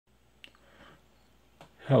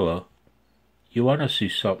Hello. You want to see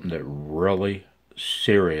something that really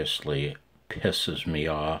seriously pisses me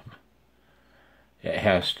off? It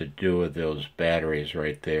has to do with those batteries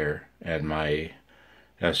right there and my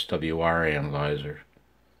SWR analyzer.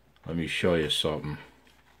 Let me show you something.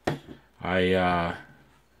 I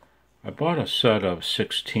bought a set of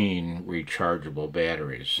 16 rechargeable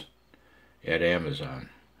batteries at Amazon,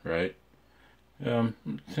 right? I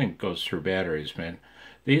think it goes through batteries, man.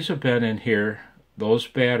 These have been in here. Those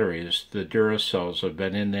batteries, the Duracells, have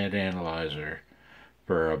been in that analyzer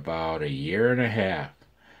for about 1.5 years.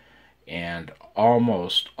 And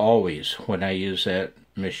almost always when I use that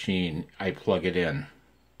machine, I plug it in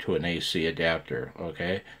to an AC adapter,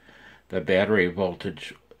 okay? The battery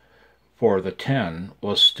voltage for the 10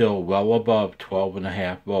 was still well above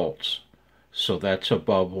 12.5 volts. So that's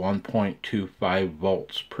above 1.25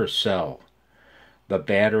 volts per cell. The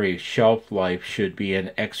battery shelf life should be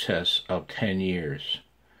in excess of 10 years.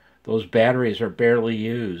 Those batteries are barely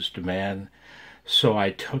used, man. So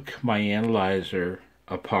I took my analyzer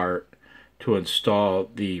apart to install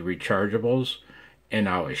the rechargeables, and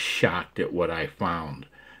I was shocked at what I found.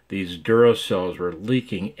 These Duracells were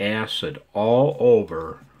leaking acid all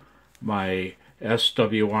over my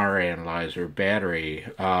SWR analyzer battery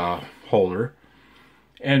holder.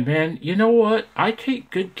 And man, you know what? I take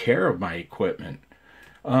good care of my equipment.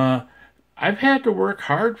 I've had to work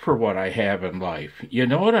hard for what I have in life. You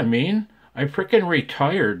know what I mean? I freaking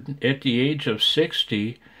retired at the age of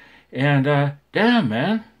 60, and damn,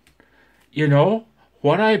 man. You know,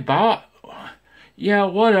 what I bought, yeah,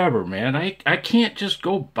 whatever, man. I can't just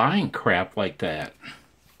go buying crap like that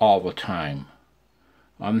all the time.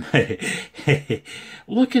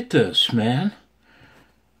 Look at this, man.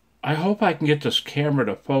 I hope I can get this camera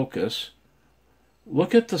to focus.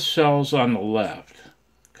 Look at the cells on the left.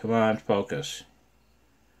 Come on, focus.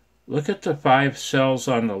 Look at the 5 cells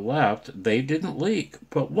on the left. They didn't leak.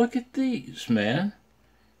 But look at these, man.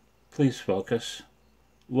 Please focus.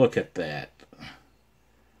 Look at that.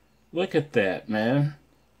 Look at that, man.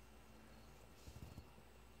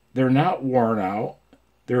 They're not worn out.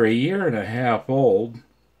 They're 1.5 years old.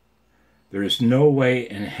 There's no way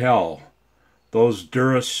in hell those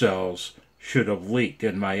Duracells should have leaked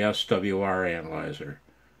in my SWR analyzer.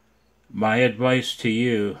 My advice to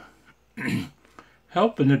you,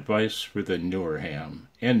 help and advice for the newer ham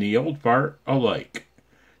and the old fart alike.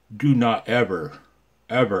 Do not ever,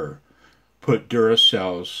 ever put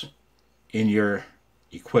Duracells in your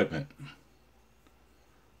equipment.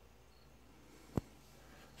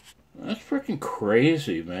 That's freaking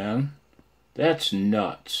crazy, man. That's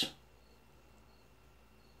nuts.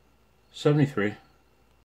 73.